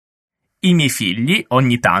I miei figli,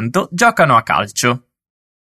 ogni tanto, giocano a calcio.